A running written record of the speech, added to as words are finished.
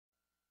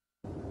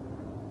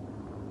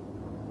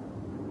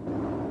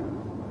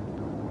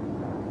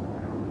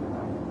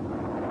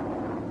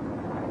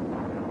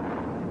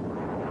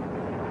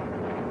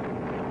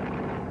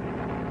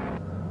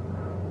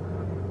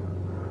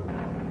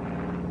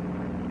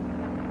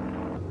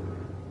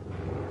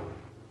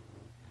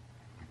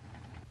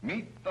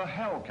Meet the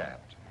Hellcat,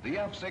 the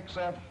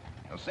F6F,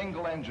 a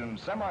single-engine,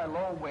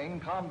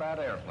 semi-low-wing combat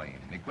airplane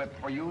equipped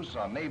for use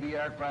on Navy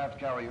aircraft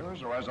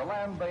carriers or as a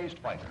land-based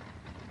fighter.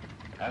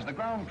 As the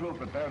ground crew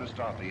prepare to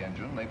start the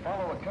engine, they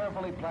follow a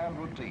carefully planned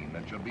routine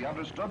that should be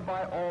understood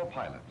by all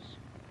pilots.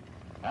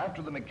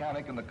 After the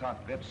mechanic in the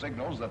cockpit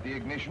signals that the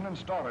ignition and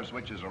starter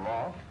switches are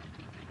off,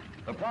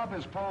 the prop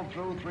is pulled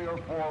through 3 or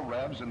 4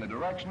 revs in the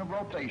direction of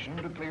rotation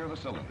to clear the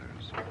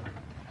cylinders.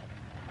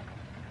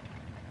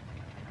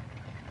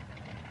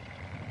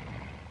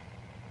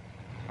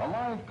 A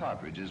live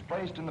cartridge is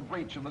placed in the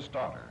breech of the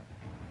starter.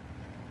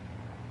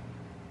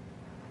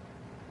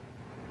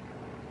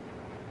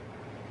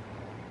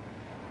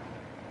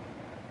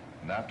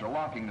 And after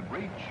locking the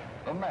breech,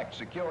 the mech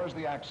secures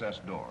the access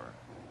door.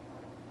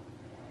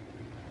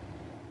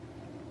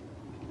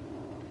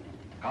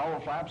 Cowl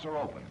flaps are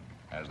open,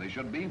 as they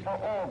should be for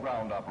all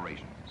ground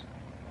operations.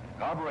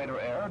 Carburetor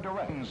air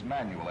directs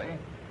manually.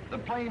 The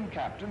plane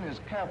captain is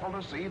careful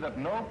to see that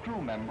no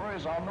crew member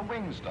is on the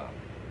wing stub,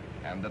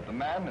 and that the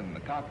man in the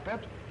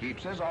cockpit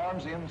keeps his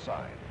arms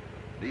inside.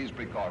 These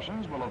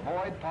precautions will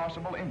avoid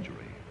possible injury.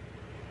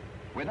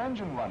 With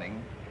engine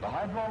running, the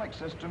hydraulic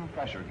system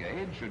pressure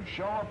gauge should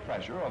show a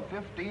pressure of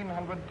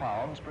 1,500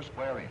 pounds per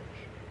square inch.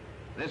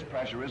 This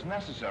pressure is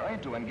necessary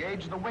to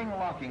engage the wing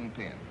locking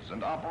pins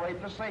and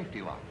operate the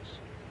safety locks.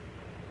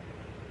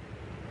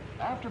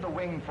 After the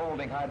wing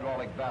folding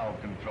hydraulic valve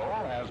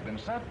control has been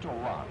set to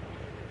lock,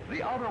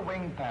 the outer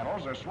wing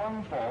panels are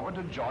swung forward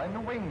to join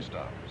the wing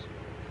stubs.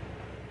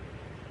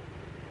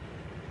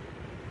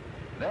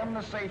 Then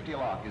the safety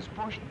lock is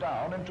pushed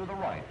down and to the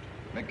right,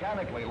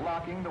 mechanically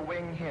locking the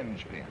wing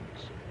hinge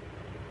pins.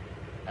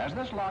 As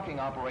this locking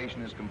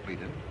operation is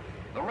completed,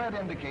 the red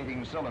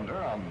indicating cylinder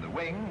on the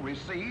wing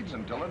recedes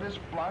until it is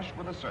flush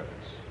with the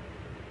surface.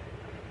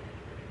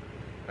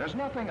 There's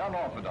nothing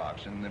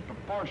unorthodox in the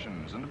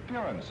proportions and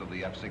appearance of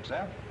the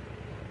F6F.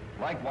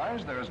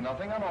 Likewise, there is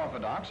nothing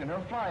unorthodox in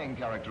her flying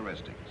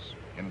characteristics.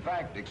 In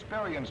fact,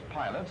 experienced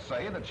pilots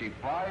say that she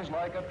flies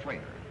like a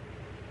trainer.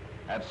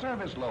 At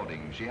service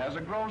loading, she has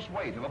a gross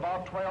weight of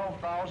about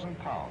 12,000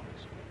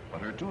 pounds,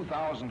 but her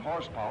 2,000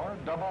 horsepower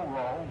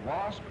double-row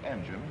Wasp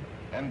engine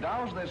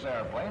endows this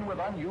airplane with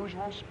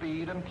unusual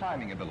speed and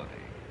climbing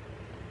ability.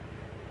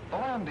 The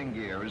landing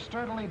gear is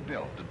sturdily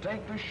built to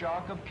take the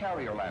shock of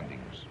carrier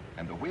landings,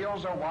 and the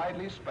wheels are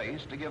widely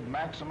spaced to give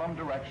maximum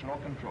directional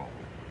control.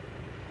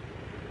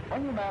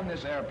 When you man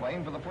this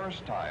airplane for the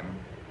first time,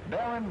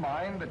 bear in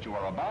mind that you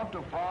are about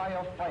to fly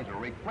a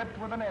fighter equipped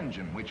with an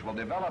engine which will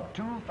develop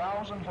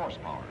 2,000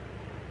 horsepower.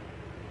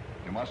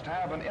 You must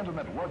have an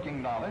intimate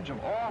working knowledge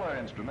of all her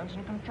instruments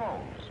and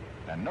controls,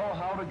 and know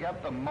how to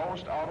get the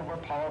most out of her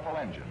powerful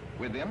engine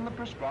within the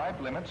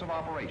prescribed limits of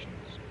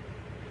operations.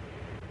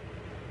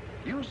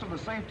 Use of the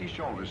safety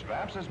shoulder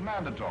straps is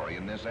mandatory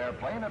in this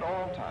airplane at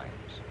all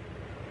times.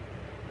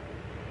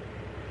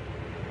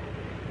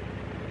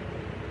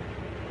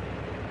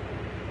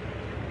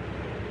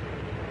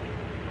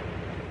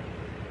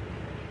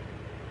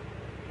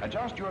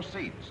 Adjust your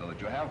seat so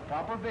that you have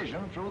proper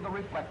vision through the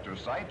reflector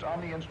sight on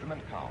the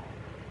instrument cowl.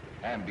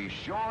 And be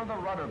sure the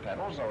rudder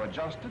pedals are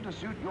adjusted to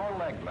suit your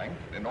leg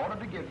length in order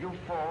to give you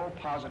full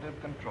positive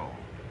control.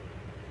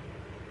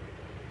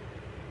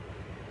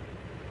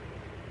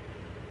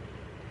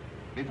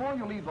 Before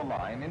you leave the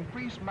line,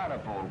 increase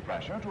manifold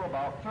pressure to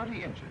about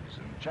 30 inches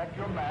and check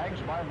your mags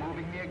by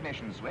moving the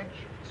ignition switch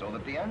so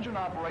that the engine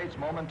operates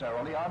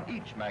momentarily on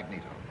each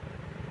magneto.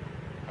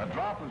 A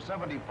drop of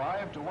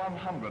 75 to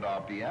 100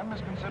 RPM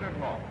is considered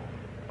normal,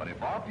 but if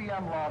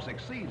RPM loss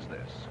exceeds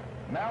this,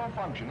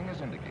 malfunctioning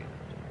is indicated.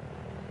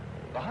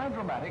 The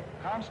hydromatic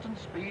constant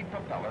speed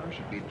propeller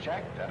should be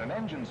checked at an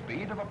engine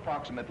speed of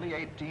approximately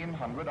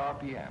 1,800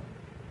 RPM.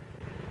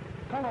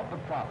 Pull up the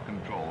prop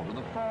control to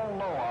the full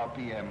low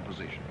RPM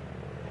position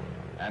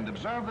and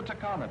observe the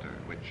tachometer,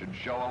 which should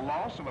show a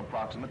loss of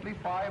approximately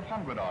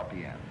 500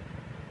 RPM.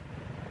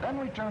 Then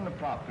return the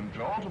prop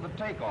control to the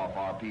takeoff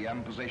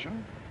RPM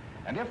position,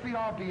 and if the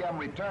RPM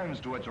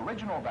returns to its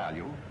original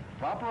value,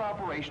 proper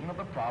operation of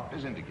the prop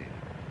is indicated.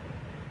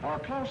 For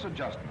close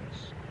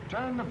adjustments,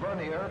 turn the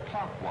vernier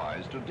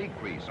clockwise to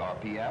decrease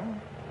RPM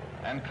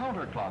and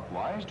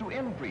counterclockwise to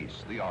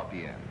increase the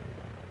RPM.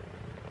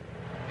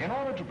 In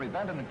order to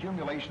prevent an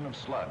accumulation of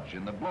sludge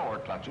in the blower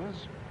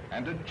clutches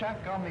and to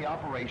check on the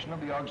operation of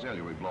the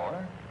auxiliary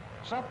blower,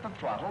 set the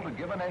throttle to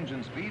give an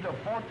engine speed of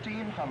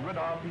 1,400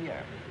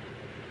 RPM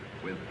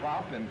with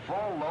prop in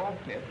full low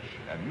pitch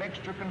and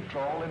mixture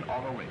control in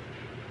auto range.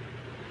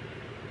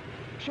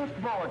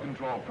 Shift blower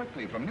control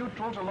quickly from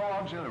neutral to low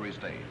auxiliary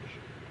stage.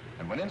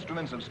 And when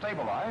instruments have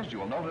stabilized, you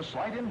will notice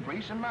slight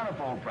increase in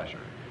manifold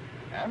pressure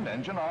and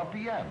engine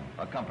RPM,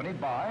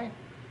 accompanied by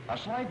a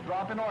slight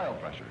drop in oil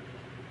pressure.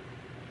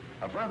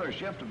 A further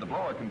shift of the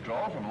blower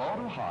control from low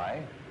to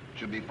high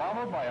should be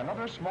followed by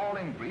another small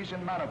increase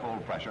in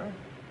manifold pressure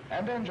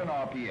and engine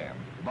RPM,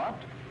 but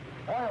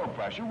oil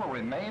pressure will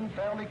remain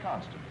fairly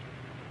constant.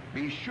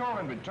 Be sure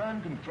and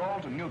return control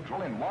to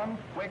neutral in one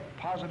quick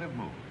positive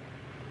move.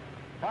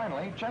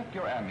 Finally, check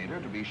your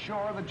ammeter to be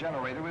sure the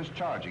generator is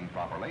charging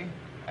properly,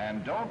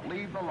 and don't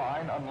leave the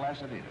line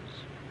unless it is.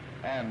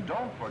 And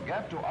don't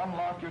forget to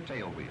unlock your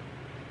tail wheel.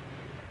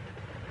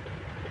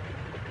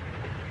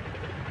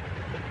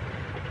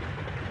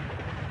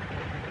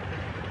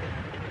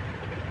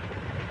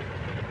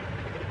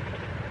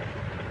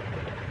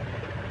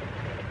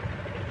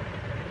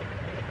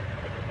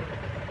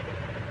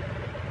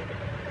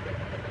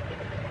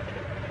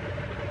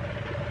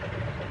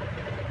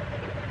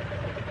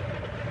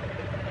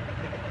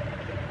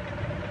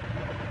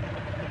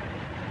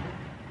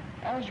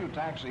 As you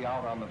taxi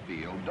out on the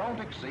field, don't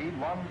exceed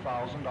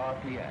 1,000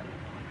 RPM.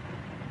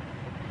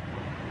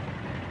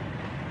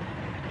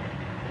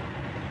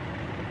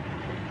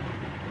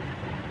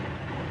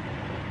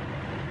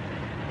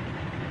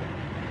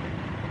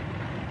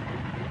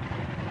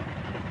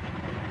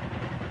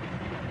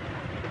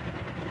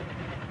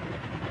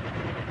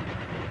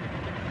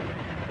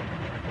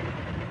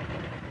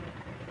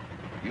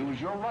 Use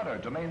your rudder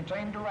to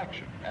maintain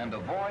direction and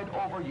avoid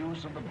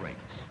overuse of the brakes.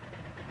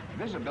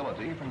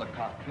 Visibility from the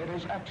cockpit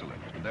is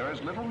excellent. There is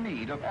little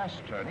need of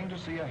S-turning to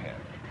see ahead.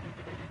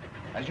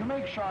 As you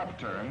make sharp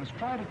turns,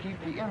 try to keep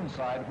the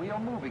inside wheel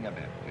moving a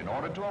bit in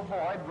order to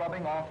avoid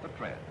rubbing off the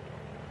tread.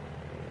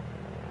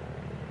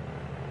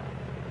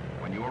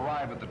 When you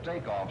arrive at the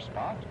takeoff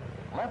spot,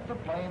 let the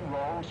plane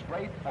roll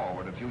straight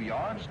forward a few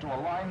yards to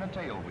align the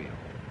tail wheel.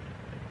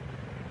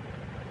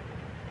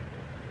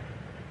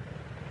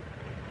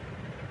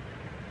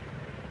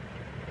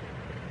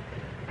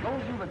 Go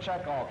through the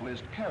check-off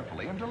list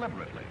carefully and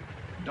deliberately.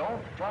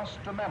 Don't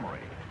trust to memory.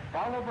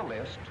 Follow the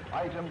list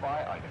item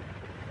by item.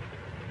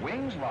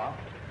 Wings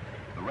locked.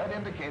 The red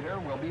indicator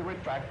will be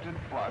retracted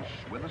flush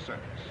with the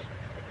surface.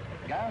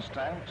 Gas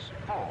tanks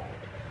full,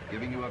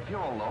 giving you a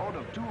fuel load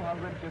of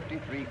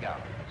 253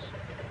 gallons.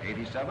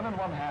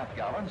 87½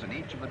 gallons in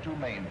each of the two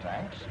main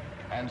tanks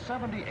and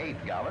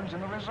 78 gallons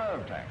in the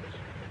reserve tanks.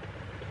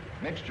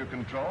 Mixture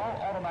control,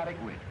 automatic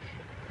winch.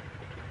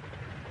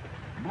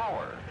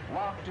 Blower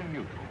locked in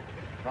neutral.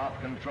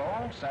 Prop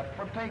control set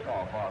for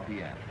takeoff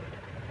RPM.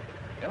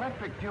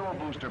 Electric fuel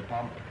booster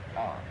pump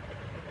on.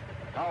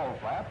 Cowl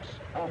flaps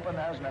open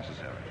as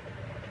necessary.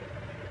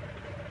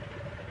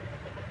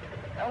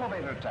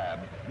 Elevator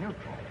tab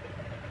neutral.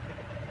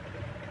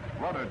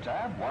 Rudder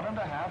tab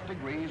 1½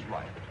 degrees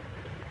right.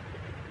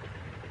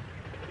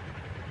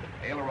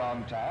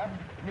 Aileron tab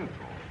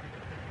neutral.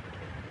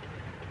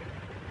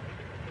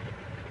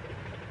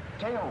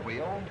 Tail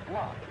wheel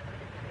locked.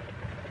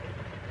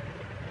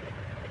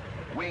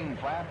 Wing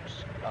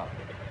flaps up.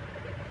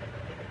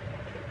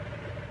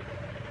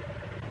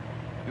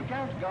 You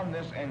can't gun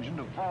this engine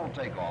to full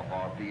takeoff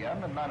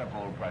RPM and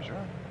manifold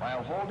pressure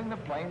while holding the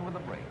plane with the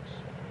brakes.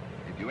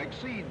 If you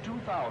exceed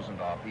 2,000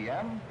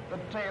 RPM, the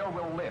tail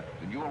will lift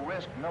and you'll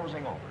risk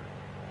nosing over.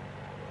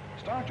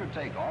 Start your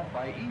takeoff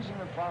by easing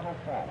the throttle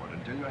forward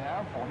until you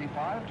have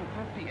 45 to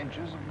 50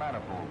 inches of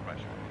manifold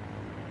pressure.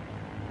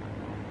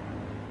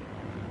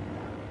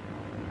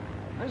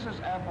 This is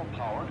ample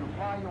power to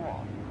fly you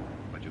off,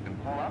 but you can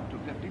pull up to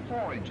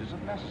 54 inches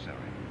if necessary.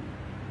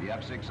 The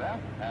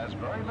F6F has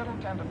very little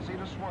tendency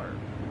to swerve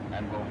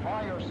and will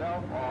fly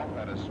yourself off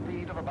at a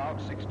speed of about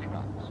 60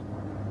 knots.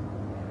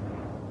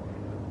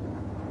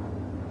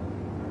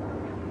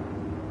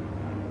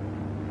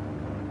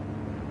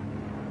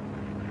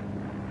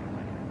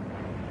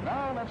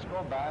 Now let's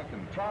go back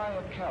and try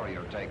a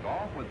carrier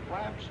takeoff with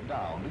flaps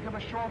down to give a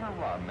shorter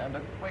run and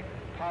a quick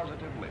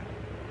positive lift.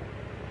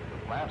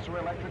 The flaps are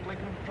electrically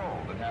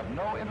controlled and have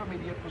no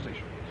intermediate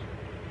positions.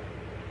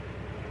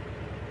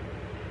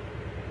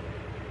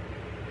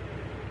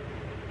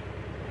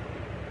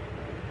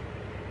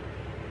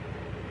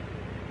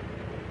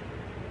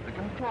 The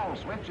control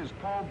switch is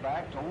pulled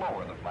back to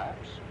lower the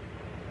flaps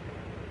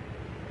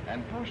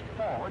and pushed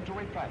forward to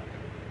retract them.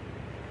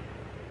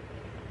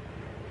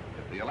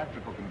 If the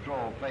electrical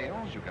control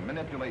fails, you can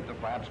manipulate the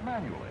flaps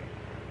manually.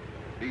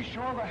 Be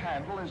sure the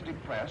handle is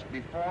depressed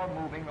before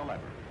moving the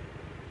lever.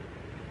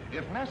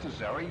 If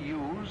necessary,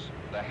 use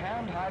the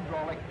hand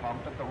hydraulic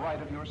pump at the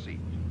right of your seat.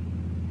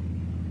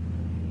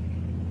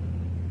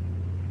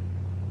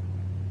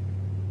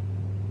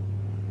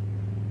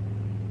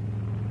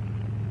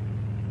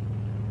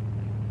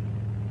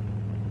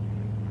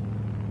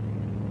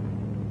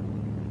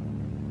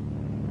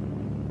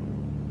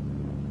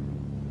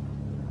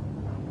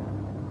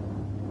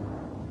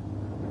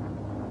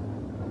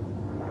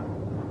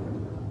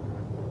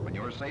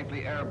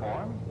 Safely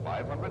airborne,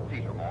 500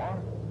 feet or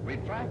more,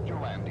 retract your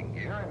landing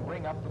gear and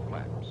bring up the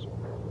flaps.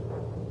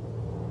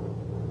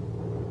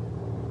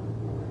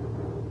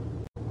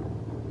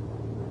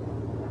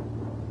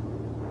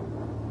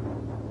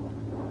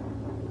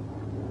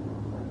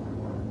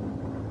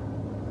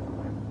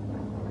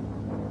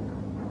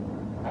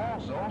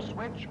 Also,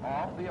 switch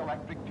off the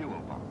electric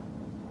fuel pump.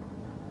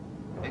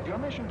 If your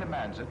mission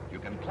demands it, you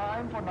can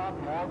climb for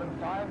not more than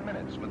 5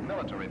 minutes with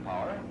military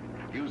power,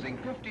 using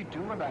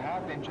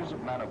 52½ inches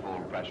of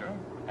manifold pressure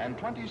and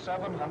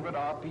 2,700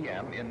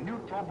 RPM in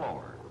neutral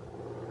blower.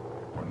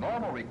 For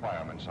normal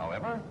requirements,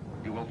 however,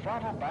 you will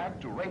throttle back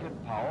to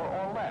rated power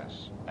or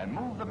less and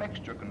move the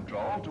mixture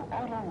control to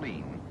auto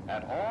lean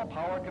at all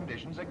power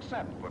conditions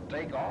except for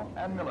takeoff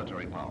and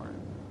military power.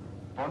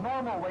 For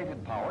normal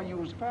rated power,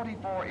 use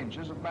 44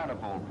 inches of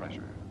manifold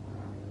pressure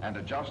and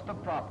adjust the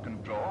prop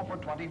control for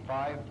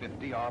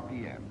 2550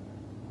 RPM.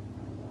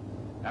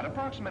 At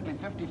approximately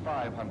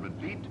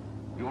 5,500 feet,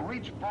 you'll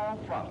reach full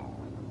throttle.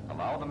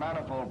 Allow the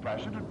manifold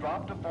pressure to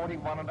drop to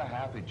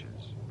 41.5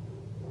 inches.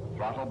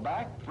 Throttle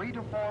back 3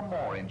 to 4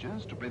 more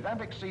inches to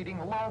prevent exceeding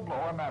low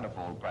blower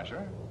manifold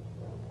pressure.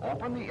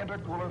 Open the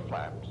intercooler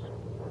flaps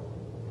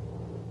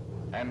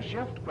and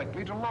shift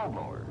quickly to low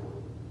blower.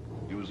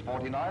 Use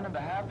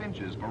 49.5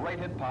 inches for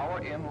rated power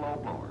in low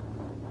blower.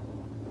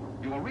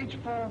 You will reach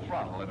full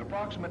throttle at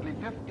approximately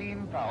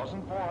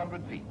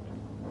 15,400 feet.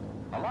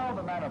 Allow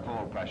the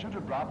manifold pressure to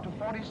drop to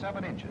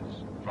 47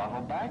 inches.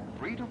 Throttle back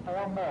 3 to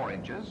 4 more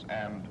inches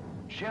and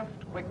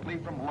shift quickly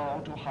from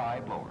low to high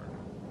blower.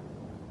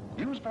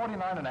 Use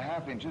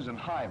 49.5 inches in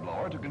high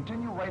blower to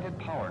continue rated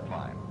power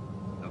climb.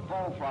 The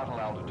full throttle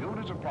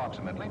altitude is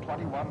approximately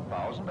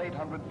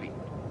 21,800 feet.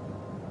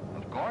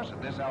 Of course,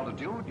 at this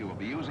altitude, you will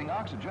be using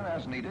oxygen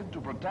as needed to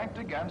protect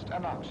against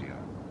anoxia.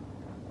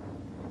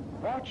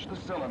 Watch the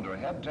cylinder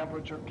head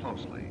temperature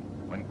closely.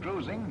 When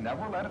cruising,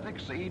 never let it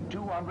exceed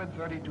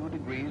 232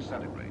 degrees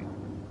centigrade.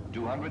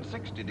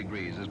 260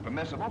 degrees is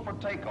permissible for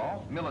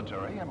takeoff,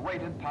 military, and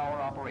rated power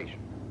operation.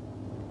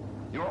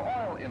 Your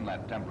oil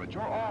inlet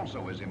temperature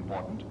also is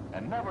important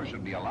and never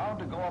should be allowed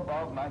to go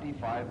above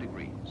 95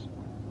 degrees.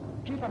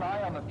 Keep an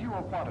eye on the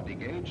fuel quantity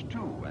gauge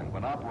too, and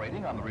when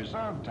operating on the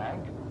reserve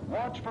tank,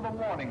 watch for the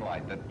warning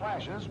light that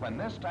flashes when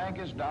this tank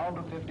is down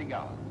to 50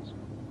 gallons.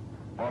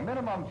 For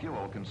minimum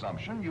fuel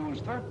consumption, use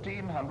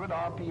 1,300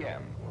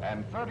 RPM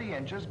and 30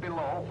 inches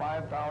below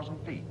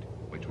 5,000 feet,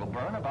 which will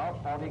burn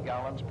about 40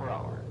 gallons per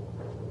hour.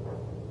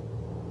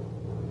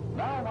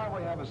 Now, while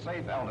we have a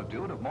safe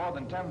altitude of more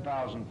than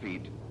 10,000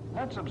 feet,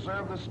 let's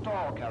observe the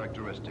stall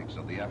characteristics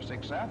of the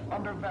F6F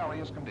under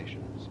various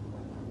conditions.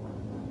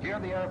 Here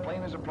the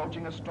airplane is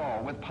approaching a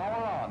stall with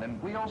power on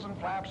and wheels and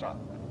flaps up.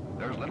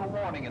 There's little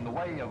warning in the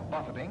way of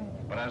buffeting,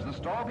 but as the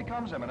stall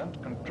becomes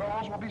imminent,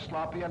 controls will be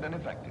sloppy and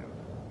ineffective.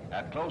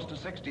 At close to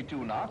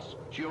 62 knots,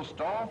 she'll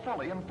stall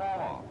fully and fall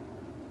off.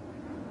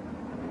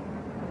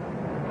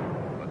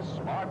 But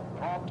smart,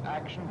 prompt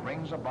action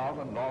brings about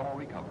a normal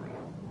recovery.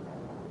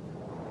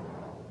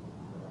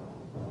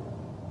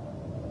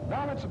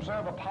 Now let's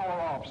observe a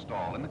power-off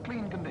stall in the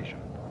clean condition,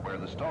 where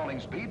the stalling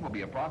speed will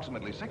be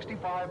approximately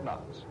 65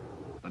 knots.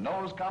 The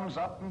nose comes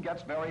up and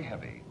gets very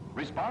heavy.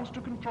 Response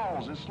to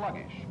controls is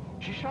sluggish.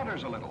 She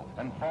shudders a little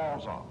and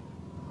falls off.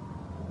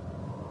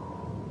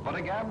 But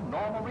again,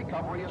 normal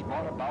recovery is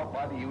brought about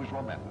by the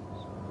usual methods.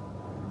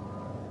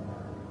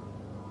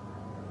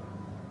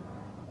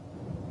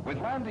 With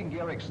landing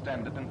gear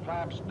extended and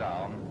flaps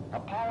down, a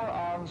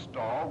power-on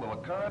stall will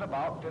occur at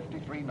about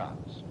 53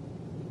 knots.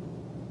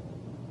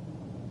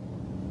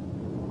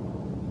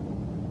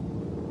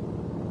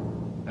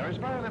 There is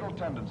very little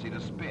tendency to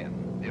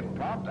spin if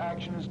prompt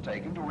action is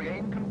taken to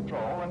regain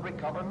control and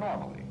recover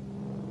normally.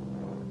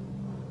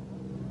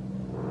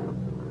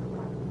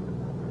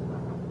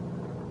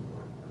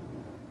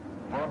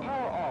 For a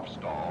power-off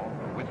stall,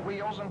 with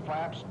wheels and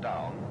flaps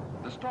down,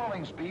 the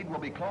stalling speed will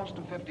be close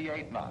to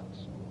 58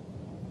 knots.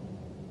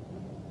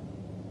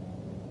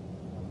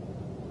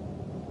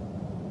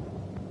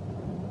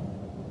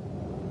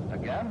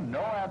 Again, no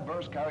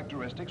adverse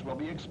characteristics will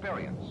be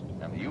experienced,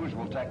 and the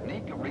usual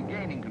technique of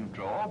regaining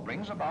control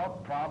brings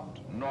about prompt,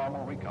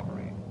 normal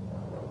recovery.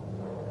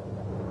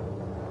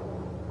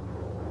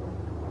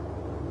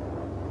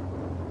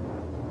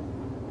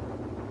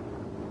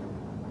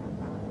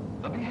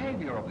 The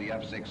behavior of the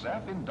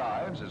F6F in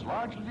dives is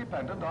largely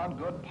dependent on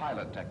good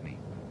pilot technique.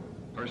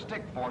 Her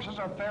stick forces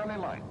are fairly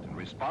light, and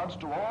response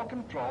to all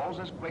controls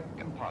is quick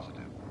and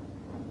positive.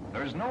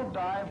 There is no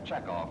dive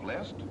checkoff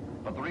list,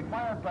 but the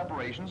required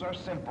preparations are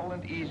simple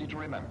and easy to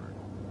remember.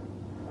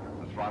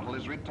 The throttle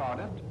is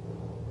retarded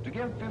to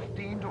give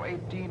 15 to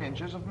 18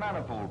 inches of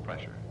manifold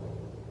pressure,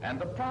 and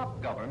the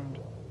prop governed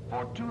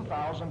for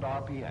 2,000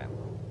 RPM.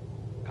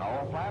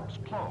 Cowl flaps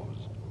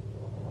closed.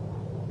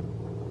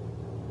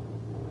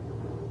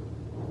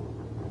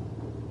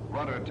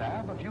 Rudder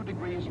tab a few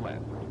degrees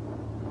left.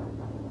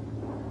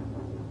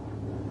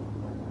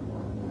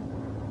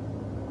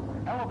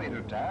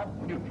 Elevator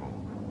tab neutral.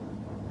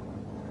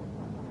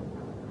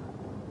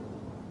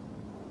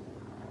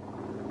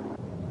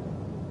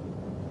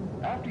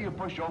 After you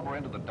push over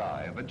into the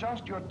dive,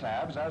 adjust your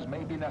tabs as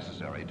may be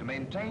necessary to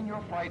maintain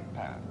your flight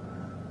path.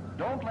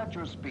 Don't let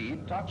your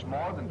speed touch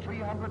more than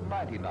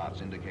 390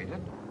 knots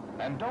indicated,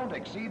 and don't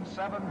exceed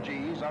 7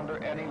 Gs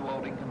under any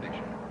loading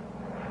condition.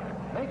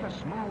 Make a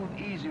smooth,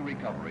 easy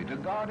recovery to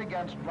guard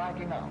against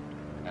blacking out,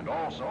 and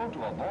also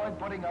to avoid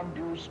putting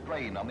undue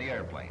strain on the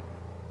airplane.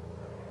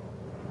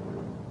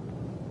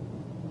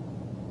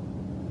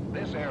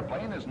 This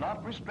airplane is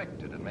not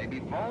restricted and may be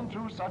flown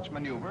through such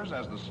maneuvers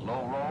as the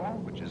slow roll,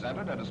 which is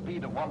entered at a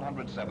speed of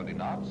 170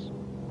 knots,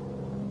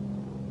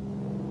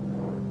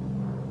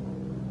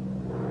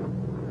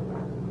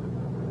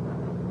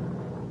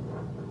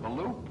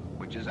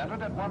 is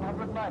entered at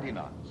 190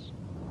 knots.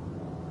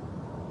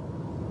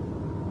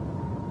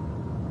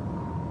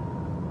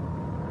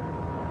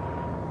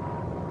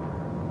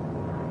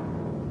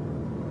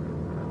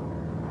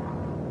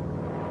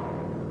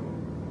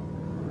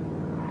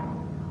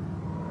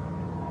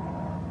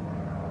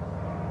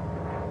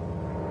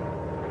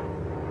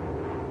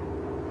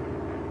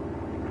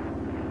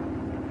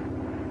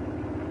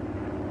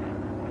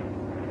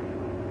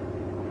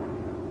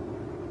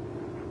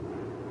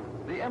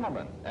 The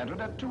Immelman entered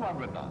at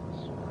 200 knots.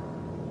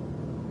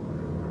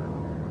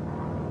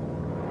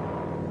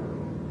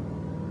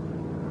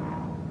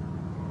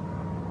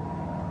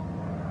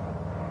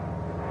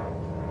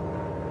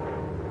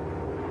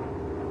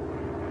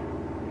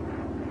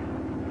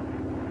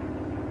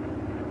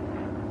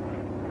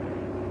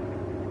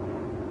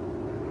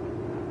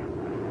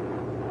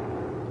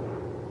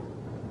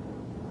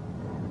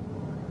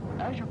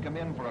 As you come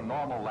in for a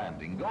normal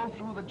landing, go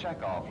through the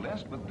checkoff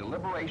list with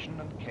deliberation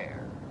and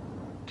care.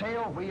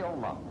 Tail wheel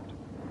locked.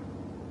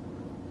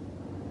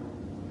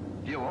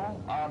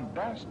 Fuel on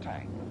best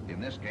tank, in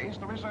this case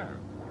the reserve.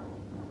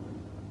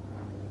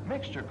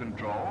 Mixture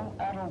control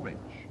auto-rich.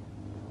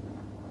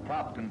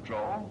 Prop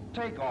control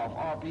takeoff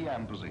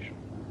RPM position.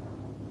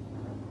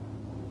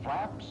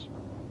 Flaps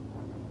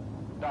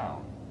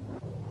down.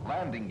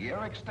 Landing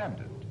gear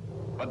extended.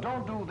 But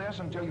don't do this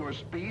until your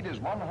speed is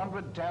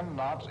 110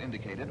 knots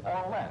indicated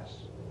or less.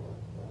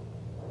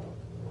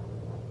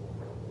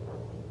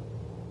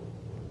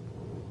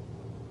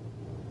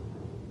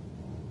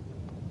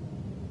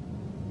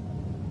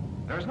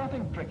 There's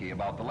nothing tricky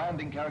about the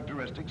landing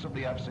characteristics of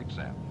the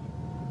F6F.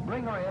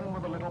 Bring her in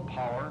with a little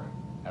power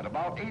at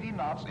about 80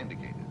 knots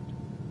indicated.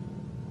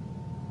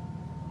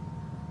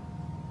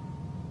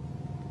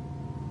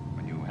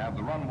 When you have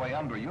the runway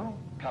under you,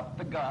 cut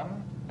the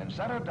gun and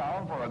set her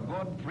down for a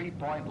good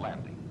 3-point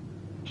landing.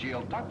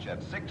 She'll touch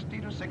at 60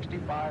 to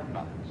 65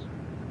 knots.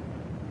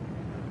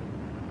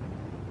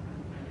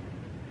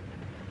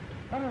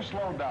 Let her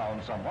slow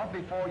down somewhat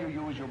before you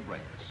use your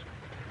brakes.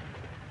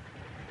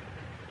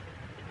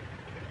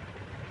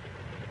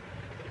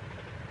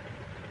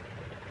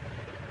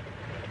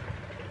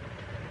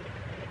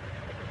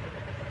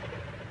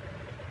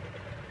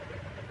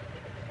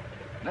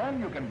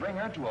 Then you can bring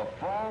her to a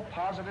full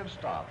positive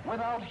stop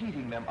without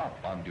heating them up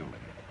unduly.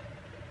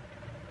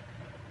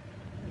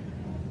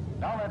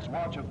 Now let's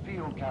watch a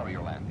field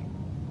carrier landing.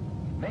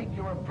 Make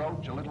your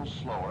approach a little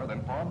slower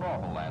than for a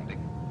normal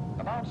landing,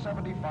 about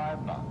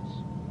 75 knots.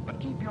 But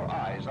keep your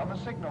eyes on the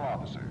signal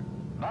officer,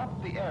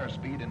 not the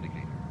airspeed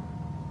indicator.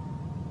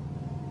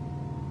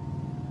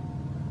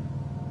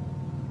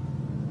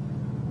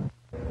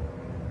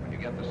 When you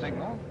get the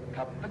signal,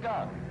 cut the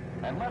gun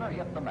and let her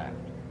hit the mat.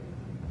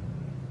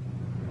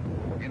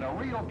 In a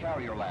real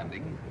carrier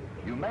landing,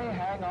 you may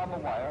hang on the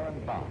wire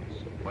and bounce,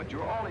 but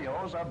your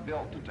oleos are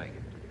built to take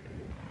it.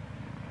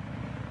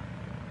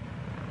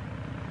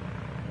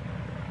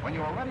 When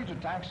you are ready to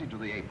taxi to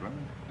the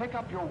apron, pick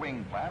up your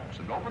wing flaps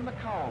and open the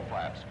cowl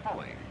flaps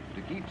fully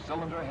to keep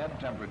cylinder head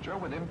temperature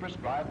within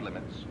prescribed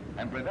limits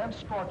and prevent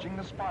scorching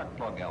the spark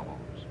plug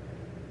elbows.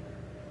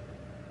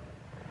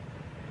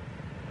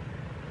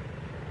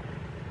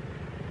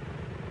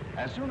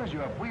 As soon as you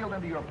have wheeled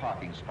into your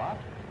parking spot,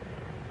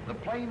 the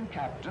plane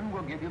captain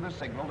will give you the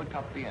signal to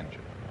cut the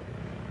engine.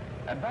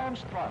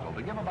 Advance throttle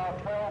to give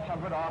about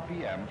 1,200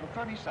 RPM for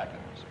 30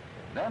 seconds.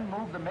 Then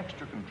move the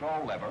mixture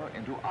control lever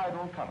into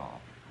idle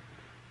cutoff.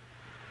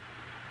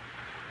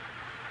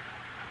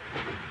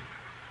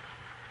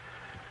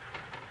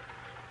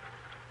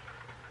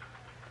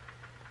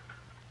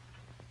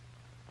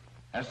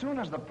 As soon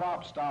as the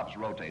prop stops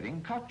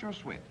rotating, cut your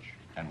switch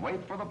and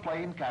wait for the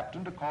plane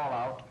captain to call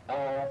out,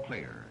 all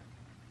clear.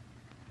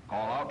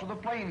 Call out to the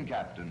plane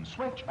captain,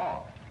 switch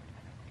off.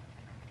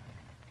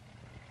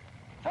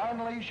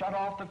 Finally, shut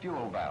off the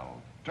fuel valve,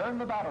 turn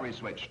the battery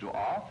switch to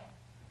off,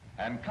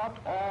 and cut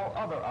all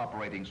other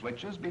operating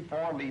switches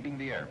before leaving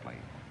the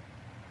airplane.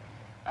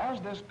 As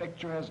this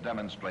picture has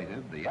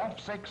demonstrated, the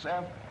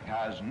F6F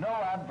has no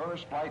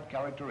adverse flight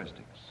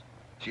characteristics.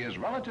 She is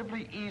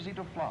relatively easy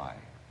to fly,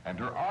 and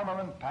her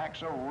armament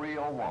packs a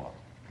real wallop.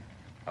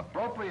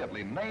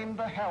 Appropriately named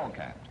the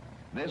Hellcat,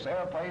 this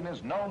airplane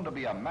is known to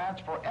be a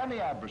match for any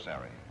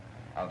adversary,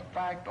 a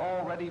fact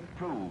already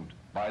proved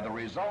by the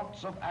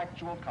results of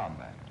actual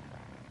combat.